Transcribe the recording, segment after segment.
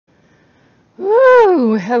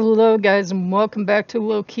Woo! Hello guys and welcome back to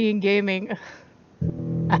Lokean Gaming.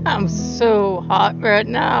 I'm so hot right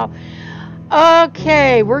now.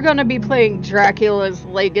 Okay, we're gonna be playing Dracula's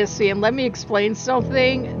Legacy, and let me explain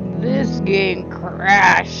something. This game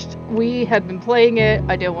crashed. We had been playing it.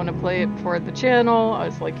 I didn't want to play it for the channel. I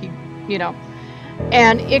was like,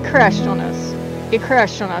 and it crashed on us. It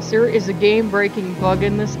crashed on us. There is a game-breaking bug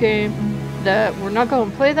in this game that we're not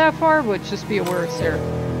going to play that far, but just be aware it's there.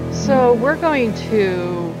 So we're going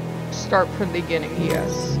to start from the beginning,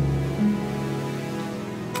 yes.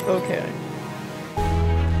 Okay.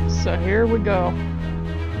 So here we go.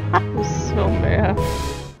 I'm so mad.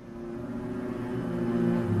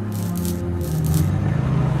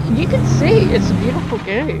 You can see, it's a beautiful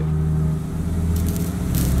game.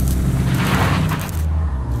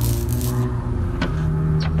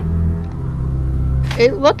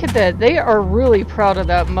 Hey, look at that. They are really proud of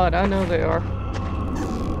that mud. I know they are.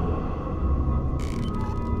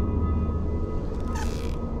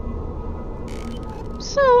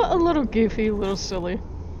 So, a little goofy, a little silly.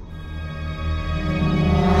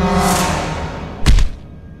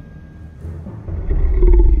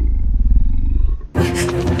 Come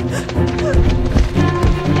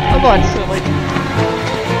on, silly.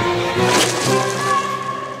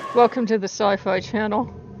 Welcome to the Sci-Fi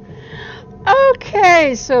Channel.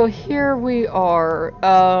 Okay, so here we are.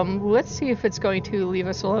 Let's see if it's going to leave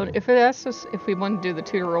us alone. If it asks us if we want to do the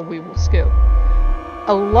tutorial, we will skip.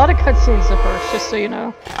 A lot of cutscenes at first, just so you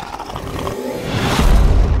know.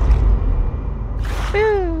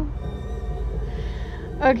 Boo.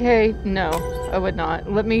 Okay, no, I would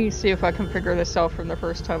not. Let me see if I can figure this out from the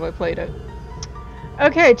first time I played it.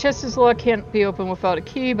 Okay, chest's lock can't be opened without a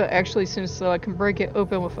key, but actually seems so I can break it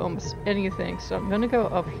open with almost anything. So I'm gonna go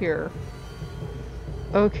up here.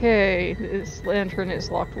 Okay, this lantern is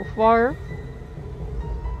locked with wire.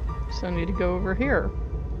 So I need to go over here.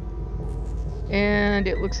 And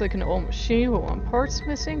it looks like an old machine with one part's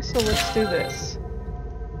missing, so let's do this.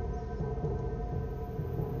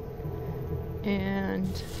 And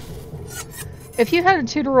if you had a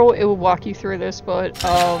tutorial, it will walk you through this, but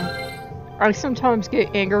I sometimes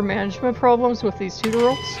get anger management problems with these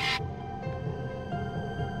tutorials.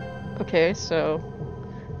 Okay, so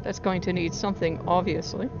that's going to need something,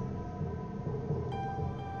 obviously.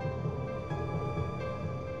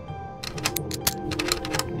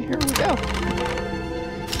 Here we go.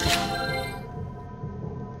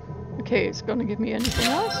 Okay, it's gonna give me anything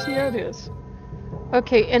else? Yeah, it is.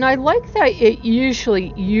 Okay, and I like that it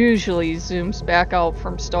usually zooms back out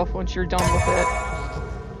from stuff once you're done with it.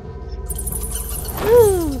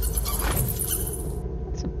 Woo!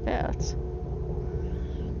 It's a bat.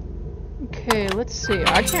 Okay, let's see.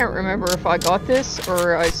 I can't remember if I got this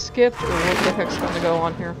or I skipped or what the heck's gonna go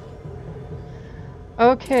on here.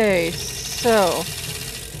 Okay, so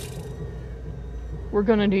we're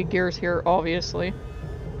gonna need gears here, obviously.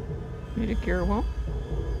 Need a gear wheel.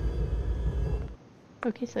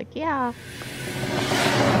 Loki's like, yeah.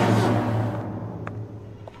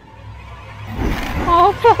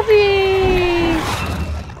 Oh, puppy!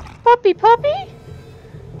 Puppy, puppy?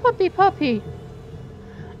 Puppy, puppy.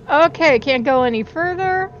 Okay, can't go any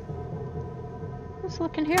further. Let's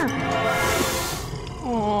look in here.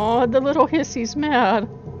 Aw, the little hissy's mad.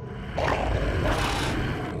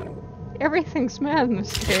 Everything's mad in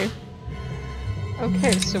this game.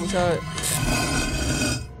 Okay, so we got...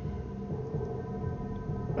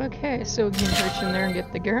 Okay, so we can reach in there and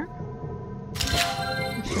get the gear.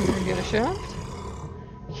 Reach in there and get a shaft.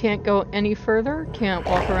 Can't go any further. Can't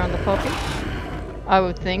walk around the puppy. I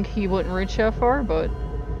would think he wouldn't reach that far, but...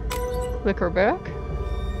 Click her back.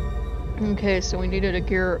 Okay, so we needed a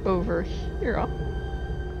gear over here.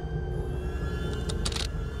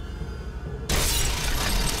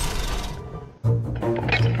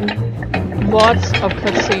 Lots of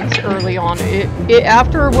cutscenes early on. It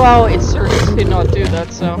after a while, it starts to not do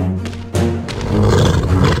that, so.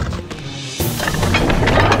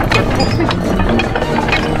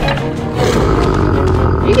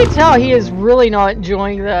 You can tell he is really not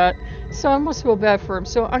enjoying that, so I almost feel bad for him.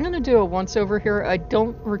 So I'm gonna do a once over here. I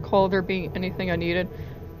don't recall there being anything I needed,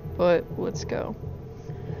 but let's go.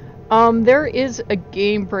 There is a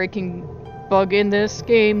game-breaking bug in this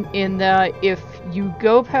game in that if you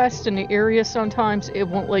go past an area sometimes it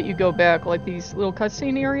won't let you go back, like these little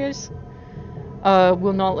cutscene areas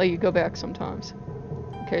will not let you go back sometimes.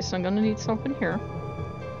 Okay, so I'm gonna need something here.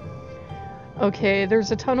 Okay,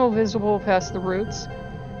 there's a tunnel visible past the roots.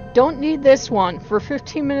 Don't need this one. For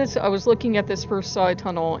 15 minutes I was looking at this first side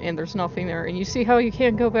tunnel and there's nothing there, and you see how you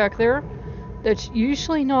can't go back there? That's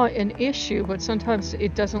usually not an issue, but sometimes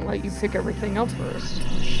it doesn't let you pick everything up first.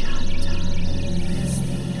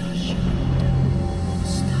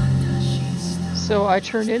 So I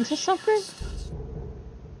turned into something?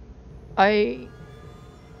 Here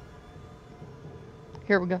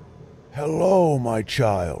we go. Hello, my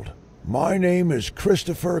child. My name is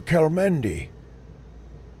Christopher Kelmendi.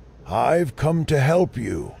 I've come to help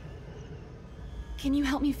you. Can you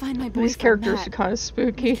help me find my boyfriend, These characters Matt? are kind of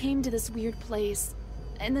spooky. We came to this weird place,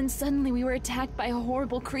 and then suddenly we were attacked by a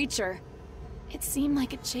horrible creature. It seemed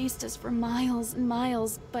like it chased us for miles and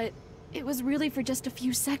miles, but it was really for just a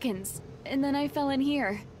few seconds, and then I fell in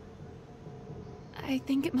here. I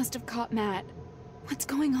think it must have caught Matt. What's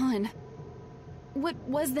going on? What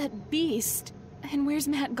was that beast? And where's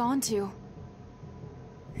Matt gone to?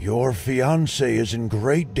 Your fiancé is in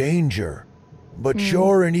great danger, but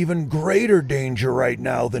you're in even greater danger right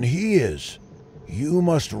now than he is. You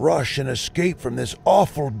must rush and escape from this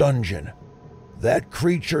awful dungeon. That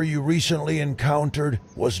creature you recently encountered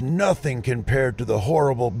was nothing compared to the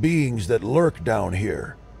horrible beings that lurk down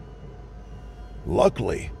here.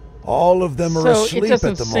 Luckily, all of them are asleep at the moment. So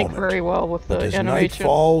it doesn't sync very well with the As animation. night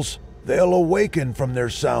falls, they'll awaken from their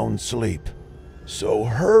sound sleep. So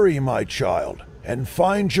hurry, my child, and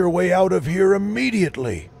find your way out of here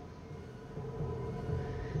immediately.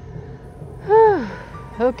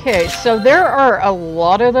 Okay, so there are a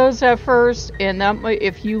lot of those at first, and that might,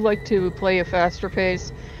 if you like to play a faster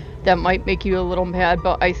pace, that might make you a little mad,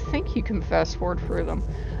 but I think you can fast forward through them.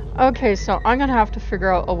 Okay, so I'm gonna have to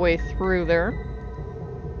figure out a way through there.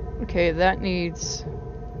 Okay, that needs...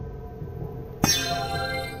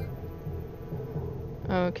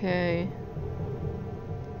 Okay.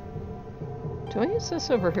 Do I use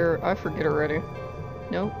this over here? I forget already.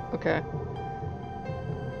 Nope, okay.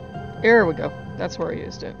 There we go. That's where I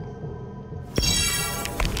used it.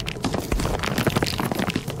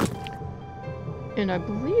 And I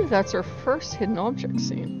believe that's our first hidden object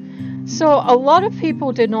scene. So a lot of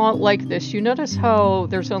people did not like this. You notice how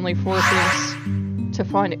there's only 4 things to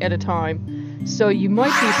find at a time. So you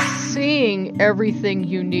might be seeing everything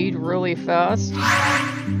you need really fast,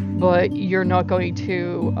 but you're not going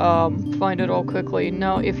to find it all quickly.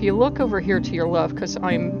 Now, if you look over here to your left, because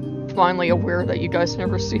I'm finally aware that you guys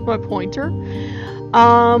never see my pointer.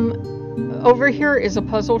 Over here is a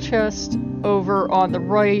puzzle chest. Over on the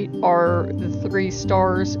right are the 3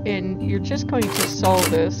 stars, and you're just going to solve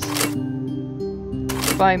this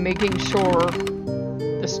by making sure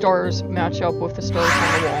the stars match up with the stars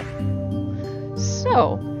on the wall.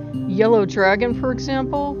 So, yellow dragon, for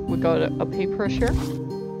example, we got a paintbrush here.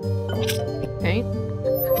 Paint.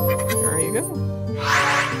 There you go.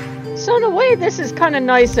 So in a way, this is kind of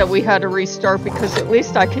nice that we had to restart, because at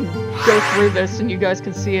least I can go through this and you guys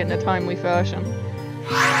can see it in a timely fashion.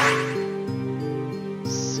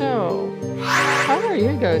 So, how are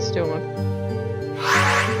you guys doing?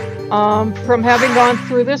 From having gone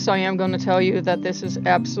through this, I am going to tell you that this is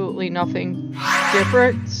absolutely nothing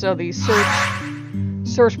different, so these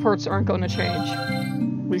search parts aren't going to change.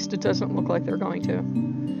 At least it doesn't look like they're going to.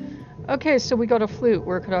 Okay, so we got a flute.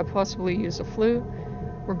 Where could I possibly use a flute?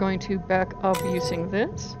 We're going to back up using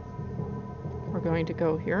this. We're going to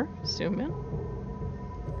go here, zoom in,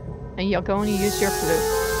 and you're going to use your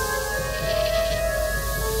flute.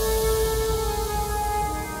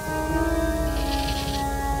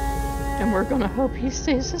 And we're going to hope he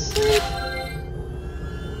stays asleep.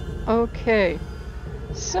 Okay,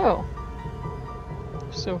 so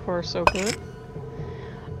far so good.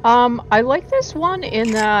 I like this one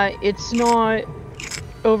in that it's not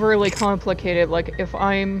overly complicated. Like if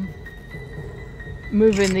I'm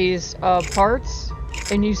moving these parts,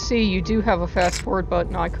 and you see you do have a fast forward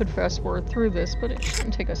button. I could fast forward through this, but it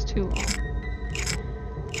shouldn't take us too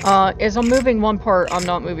long. As I'm moving one part, I'm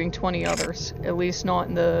not moving 20 others, at least not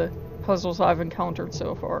in the puzzles I've encountered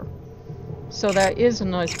so far. So that is a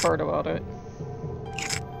nice part about it.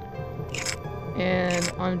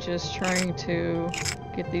 And I'm just trying to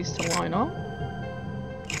get these to line up.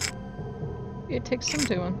 It takes some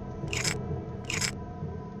doing.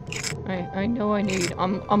 I know I need...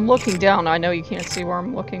 I'm looking down. I know you can't see where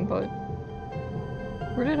I'm looking, but...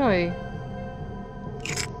 Where did I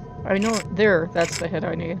know... There, that's the head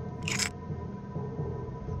I need.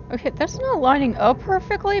 Okay, that's not lining up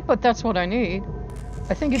perfectly, but that's what I need.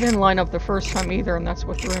 I think it didn't line up the first time either, and that's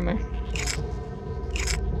what threw me.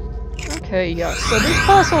 Okay, yeah, so these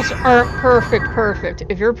puzzles aren't perfect.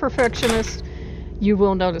 If you're a perfectionist, you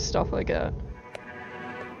will notice stuff like that.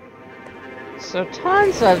 So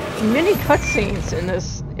tons of mini cutscenes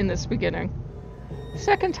in this beginning.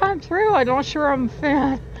 Second time through, I'm not sure I'm a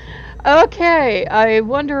fan. Okay, I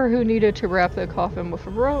wonder who needed to wrap the coffin with a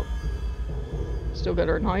rope. Still got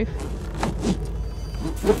our knife.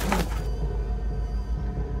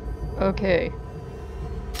 Okay.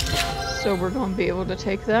 So we're going to be able to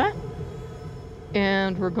take that.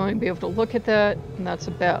 And we're going to be able to look at that, and that's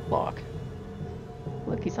a bat lock.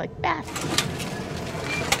 Look, he's like, bat!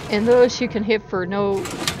 And those you can hit for no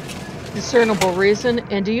discernible reason.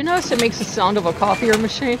 And do you notice it makes the sound of a copier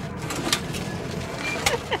machine?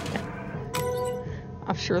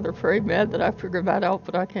 I'm sure they're pretty mad that I figured that out,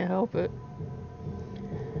 but I can't help it.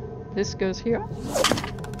 This goes here.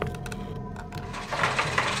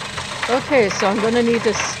 Okay, so I'm gonna need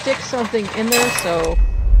to stick something in there, so...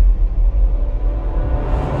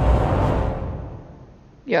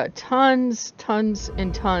 Yeah, tons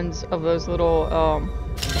and tons of those little,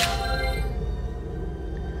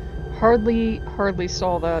 hardly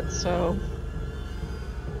saw that, so...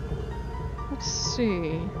 Let's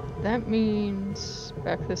see... That means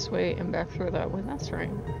back this way and back through that way, that's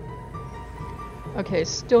right. Okay,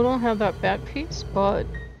 still don't have that bat piece, but...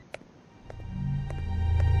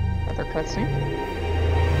 Another cutscene.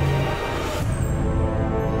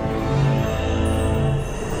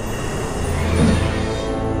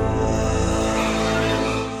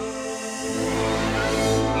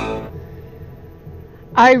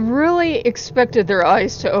 I really expected their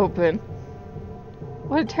eyes to open.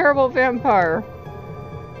 What a terrible vampire.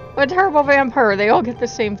 What a terrible vampire. They all get the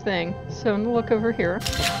same thing. So I'm gonna look over here.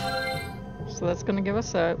 So that's gonna give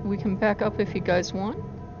us that. We can back up if you guys want.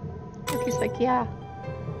 Look, he's like, yeah.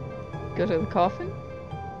 Go to the coffin.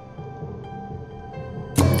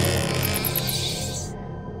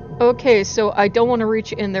 Okay, so I don't want to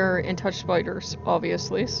reach in there and touch spiders,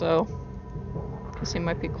 obviously, so... Because they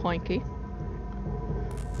might be clanky.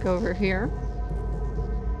 Go over here.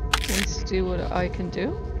 Let's do what I can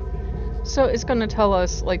do. So it's going to tell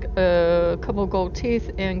us, like, a couple gold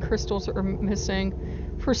teeth and crystals are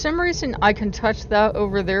missing. For some reason, I can touch that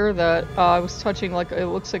over there that I was touching, like, it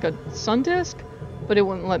looks like a sun disk, but it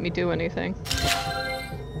wouldn't let me do anything.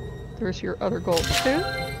 There's your other gold tooth.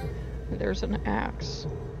 And there's an axe.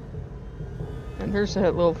 And there's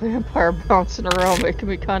that little vampire bouncing around, making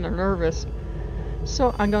me kind of nervous.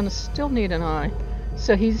 So I'm going to still need an eye.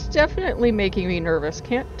 So he's definitely making me nervous.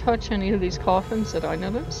 Can't touch any of these coffins that I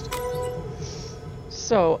noticed.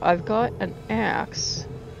 So I've got an axe.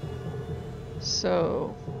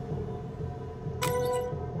 So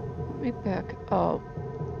let me back up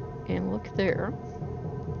and look there.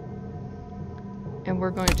 And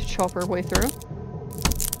we're going to chop our way through.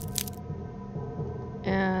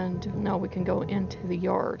 And now we can go into the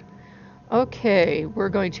yard. Okay, we're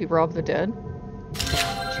going to rob the dead.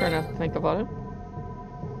 Trying to think about it.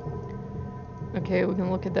 Okay, we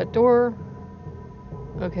can look at that door.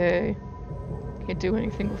 Okay. Can't do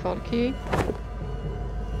anything without a key.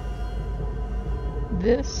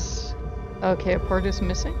 This. Okay, a part is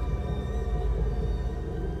missing.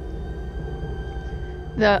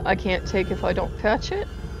 That I can't take if I don't patch it.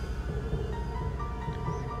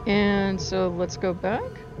 And so let's go back.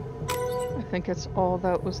 I think it's all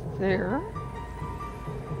that was there.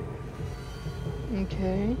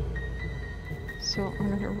 Okay. So I'm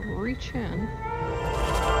gonna reach in.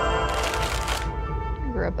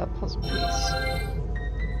 Grab that puzzle piece.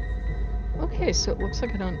 Okay, so it looks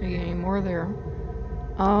like I don't need any more there.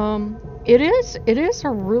 It is a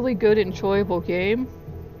really good, enjoyable game.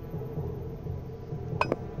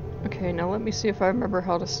 Okay, now let me see if I remember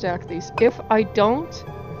how to stack these. If I don't,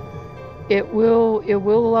 it will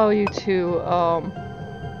allow you to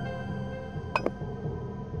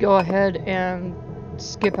go ahead and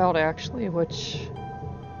skip out actually, which...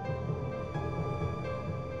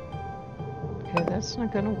 Okay, that's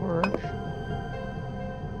not gonna work.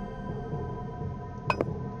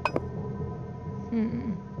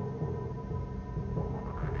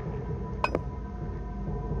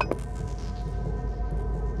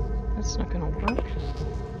 That's not gonna work.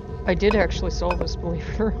 I did actually solve this, believe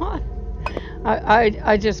it or not.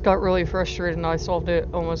 I just got really frustrated and I solved it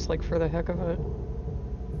almost like for the heck of it.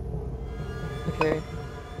 Okay.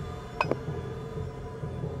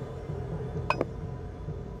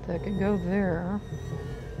 That can go there.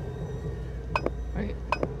 Right.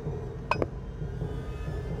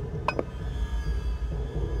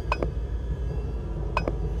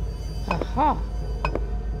 Aha!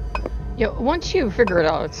 Yeah, once you figure it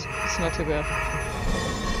out, it's not too bad.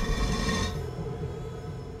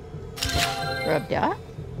 Grab that.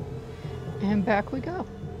 And back we go.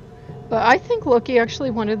 But I think Loki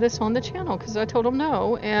actually wanted this on the channel because I told him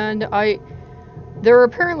no, and there are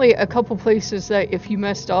apparently a couple places that if you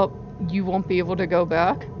messed up, you won't be able to go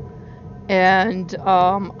back. And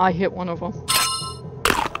I hit one of them.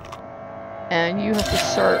 And you have to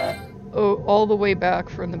start all the way back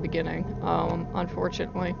from the beginning,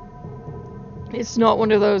 unfortunately. It's not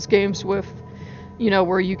one of those games with, you know,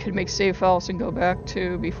 where you could make save files and go back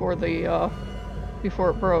to before the,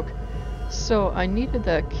 before it broke. So I needed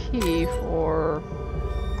that key for,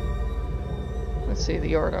 let's see, the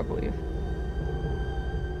yard, I believe.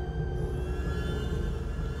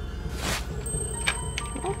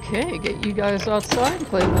 Okay, get you guys outside and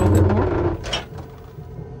play a little bit more.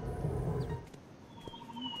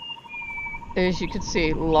 As you can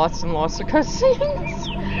see, lots and lots of cutscenes.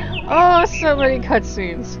 Oh, so many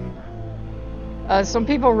cutscenes. Some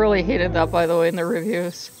people really hated that, by the way, in their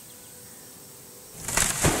reviews.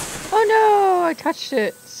 Oh no, I touched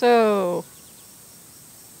it. So,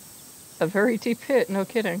 a very deep pit, no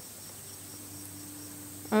kidding.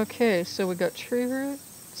 Okay, so we got tree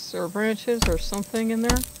roots or branches or something in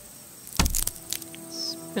there.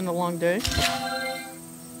 It's been a long day.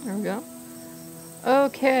 There we go.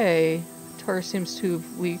 Okay, tar seems to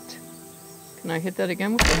have leaked. Can I hit that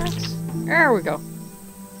again with the axe? There we go.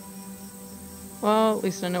 Well, at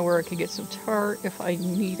least I know where I could get some tar if I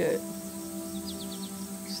need it.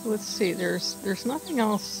 So let's see, there's nothing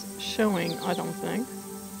else showing, I don't think.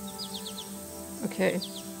 Okay.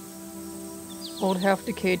 Old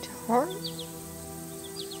half-decayed tar.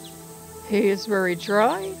 Hay is very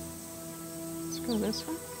dry. Let's go this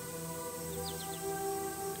way.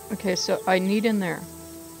 Okay, so I need in there.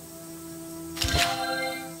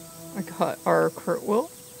 I got our cartwheel.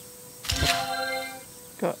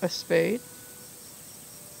 Got a spade.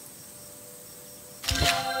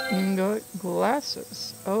 And got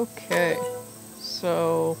glasses. Okay.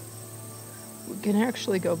 So we can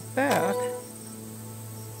actually go back.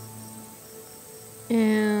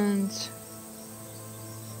 And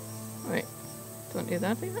wait, don't do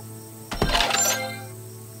that,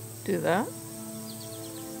 do that.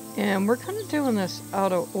 And we're kind of doing this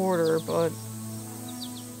out of order, but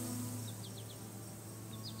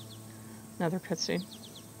another cutscene.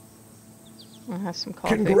 I'll have some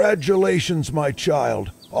coffee. Congratulations, my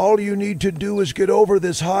child. All you need to do is get over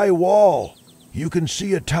this high wall. You can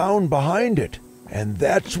see a town behind it, and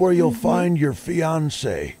that's where you'll find your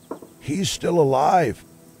fiancé. He's still alive,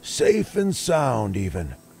 safe and sound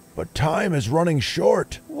even, but time is running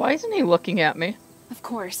short. Why isn't he looking at me? Of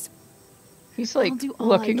course. He's like I'll do all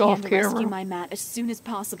looking I can off to camera. rescue my Matt as soon as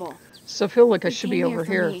possible. So I feel like I He should be came over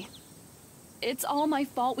for here. me. It's all my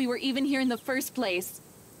fault we were even here in the first place.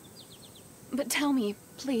 But tell me,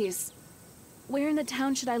 please, where in the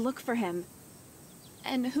town should I look for him?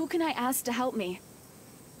 And who can I ask to help me?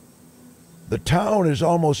 The town is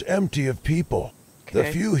almost empty of people. The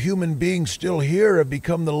Okay. few human beings still here have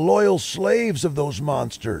become the loyal slaves of those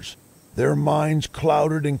monsters, their minds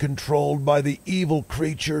clouded and controlled by the evil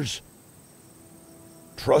creatures.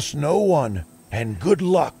 Trust no one, and good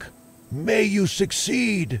luck. May you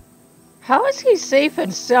succeed. How is he safe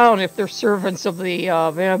and sound if they're servants of the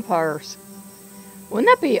vampires? Wouldn't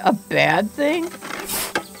that be a bad thing?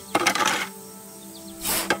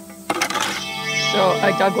 So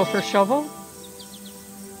I dug with her shovel.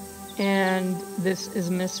 And this is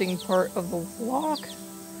missing part of the walk.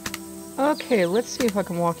 Okay, let's see if I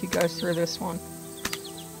can walk you guys through this one.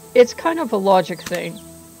 It's kind of a logic thing.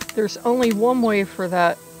 There's only one way for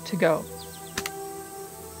that to go.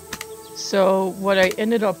 So what I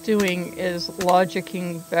ended up doing is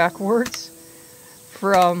logicking backwards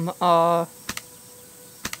from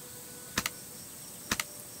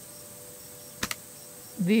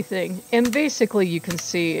the thing. And basically you can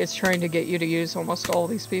see it's trying to get you to use almost all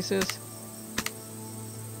these pieces.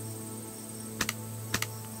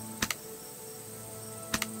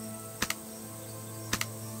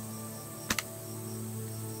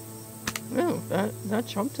 Ooh, that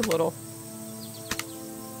jumped a little.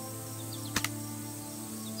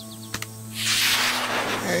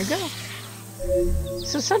 There you go.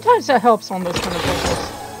 So sometimes that helps on those kind of puzzles.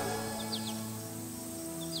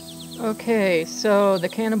 Okay, so the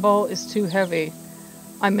cannonball is too heavy.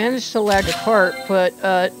 I managed to lag a cart, but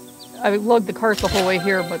I lugged the cart the whole way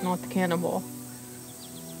here, but not the cannonball.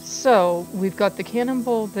 So we've got the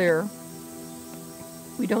cannonball there.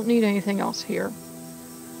 We don't need anything else here.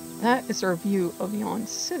 That is our view of Yon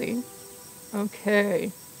City.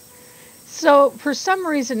 Okay. So for some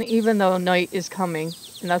reason, even though night is coming,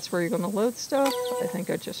 and that's where you're going to load stuff, I think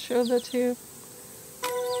I just showed that to you.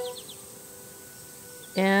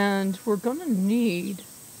 And we're gonna need,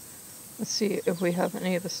 let's see if we have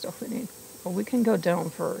any of the stuff we need. Well, we can go down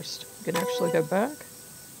first. We can actually go back.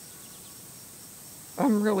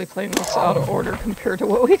 I'm really playing this out of order compared to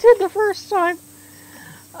what we did the first time.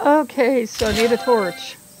 Okay, so I need a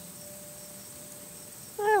torch.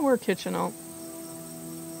 We're kitchen out.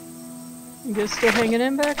 You guys still hanging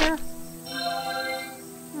in back here?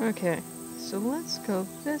 Okay, so let's go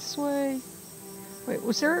this way. Wait,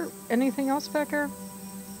 was there anything else back here?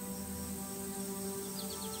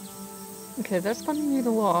 Okay, that's gonna need a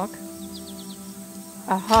lock.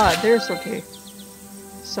 Aha, there's okay.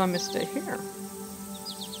 So I missed it here.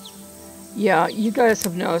 Yeah, you guys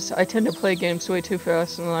have noticed, I tend to play games way too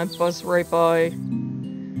fast and then I buzz right by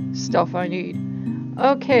stuff I need.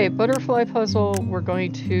 Okay, butterfly puzzle, we're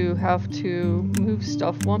going to have to move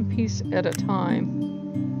stuff one piece at a time,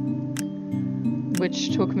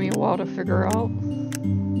 which took me a while to figure out.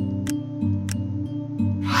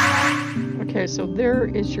 Okay, so there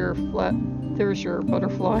is your there's your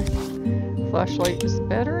butterfly. Flashlight is the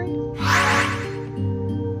battery.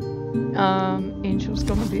 Angel's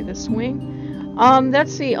gonna be the swing.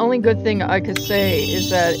 That's the only good thing I could say is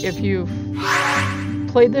that if you've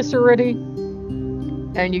played this already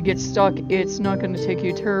and you get stuck, it's not going to take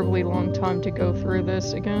you a terribly long time to go through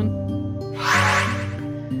this again.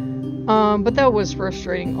 But that was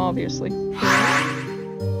frustrating, obviously.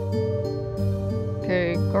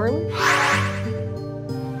 Okay, garlic.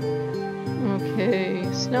 Okay,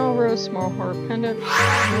 snail rose, small heart pendant.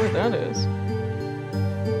 I don't know what that is.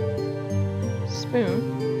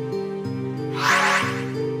 Spoon. I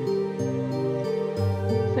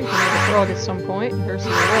think I need a frog at some point. Here's the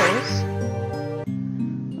rose.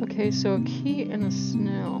 Okay, so a key and a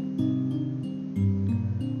snail.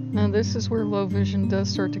 Now this is where low vision does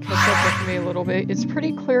start to catch up with me a little bit. It's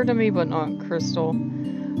pretty clear to me, but not crystal.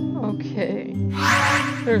 Okay.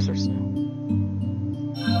 There's our snail.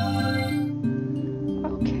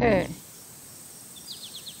 Okay.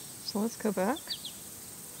 So let's go back.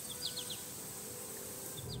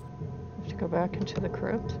 We have to go back into the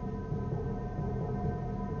crypt.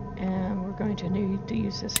 And we're going to need to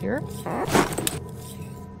use this here.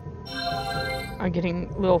 I'm getting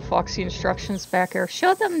little foxy instructions back here.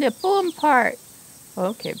 Show them the boom part!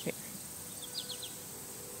 Okay, baby.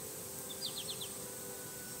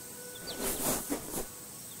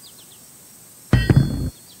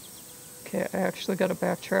 Okay, I actually got to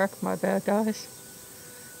backtrack. My bad, guys.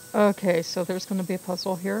 Okay, so there's going to be a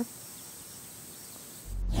puzzle here.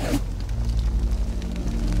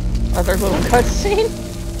 Other little cutscene?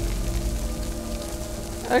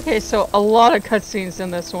 Okay, so a lot of cutscenes in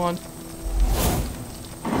this one.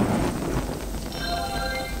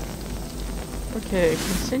 Okay,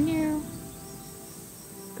 continue.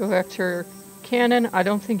 Go back to your cannon. I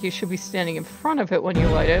don't think you should be standing in front of it when you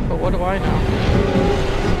light it, but what do I know?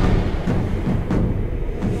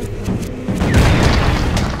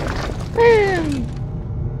 Bam!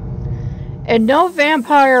 And no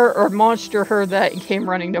vampire or monster heard that and came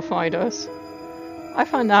running to find us. I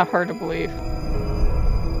find that hard to believe.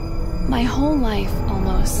 My whole life,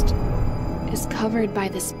 almost, is covered by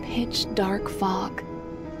this pitch-dark fog.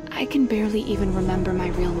 I can barely even remember my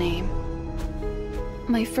real name.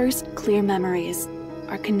 My first clear memories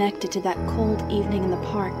are connected to that cold evening in the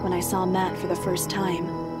park when I saw Matt for the first time.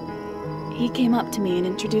 He came up to me and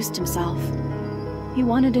introduced himself. He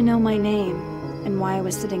wanted to know my name and why I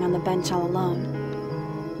was sitting on the bench all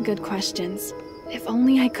alone. Good questions. If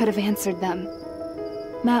only I could have answered them.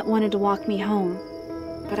 Matt wanted to walk me home,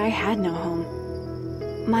 but I had no home.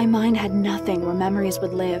 My mind had nothing where memories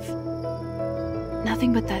would live.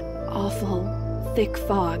 Nothing but that awful, thick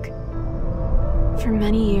fog. For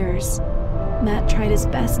many years, Matt tried his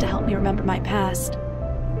best to help me remember my past.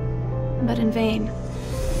 But in vain.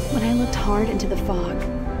 When I looked hard into the fog,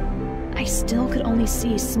 I still could only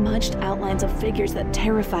see smudged outlines of figures that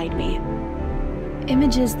terrified me.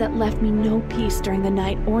 Images that left me no peace during the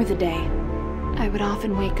night or the day. I would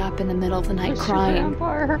often wake up in the middle of the night crying,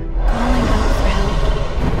 calling out for help.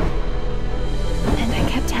 And I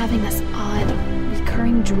kept having this odd,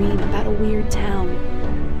 recurring dream about a weird town,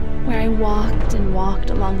 where I walked and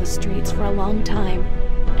walked along the streets for a long time,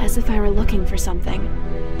 as if I were looking for something.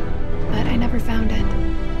 But I never found it.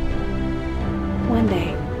 One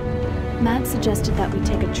day, Matt suggested that we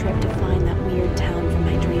take a trip to find that weird town from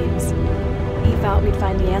my dreams. He thought we'd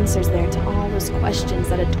find the answers there to all those questions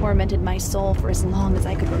that had tormented my soul for as long as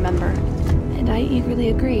I could remember. And I eagerly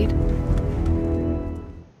agreed.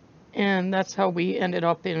 And that's how we ended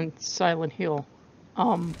up in Silent Hill.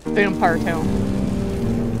 Vampire Town.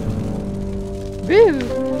 Woo!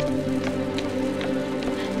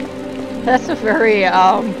 That's a very,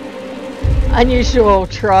 unusual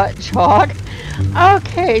chalk.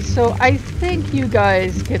 Okay, so I think you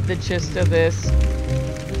guys get the gist of this.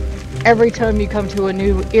 Every time you come to a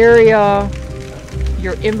new area,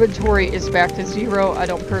 your inventory is back to 0. I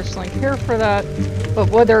don't personally care for that, but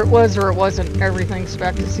whether it was or it wasn't, everything's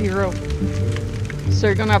back to 0. So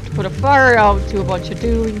you're gonna have to put a fire out, do a bunch of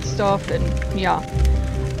doing stuff, and yeah.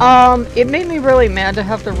 It made me really mad to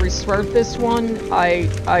have to restart this one. I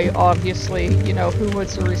obviously, you know, who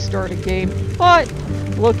wants to restart a game? But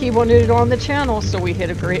Loki wanted it on the channel, so we hit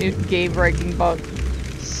a great game ranking bug.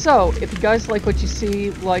 So, if you guys like what you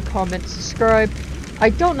see, like, comment, subscribe. I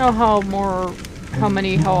don't know how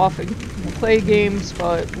often you play games,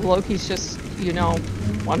 but Loki's just, you know,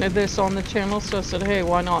 wanted this on the channel, so I said, hey,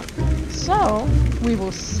 why not? So, we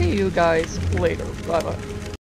will see you guys later. Bye-bye.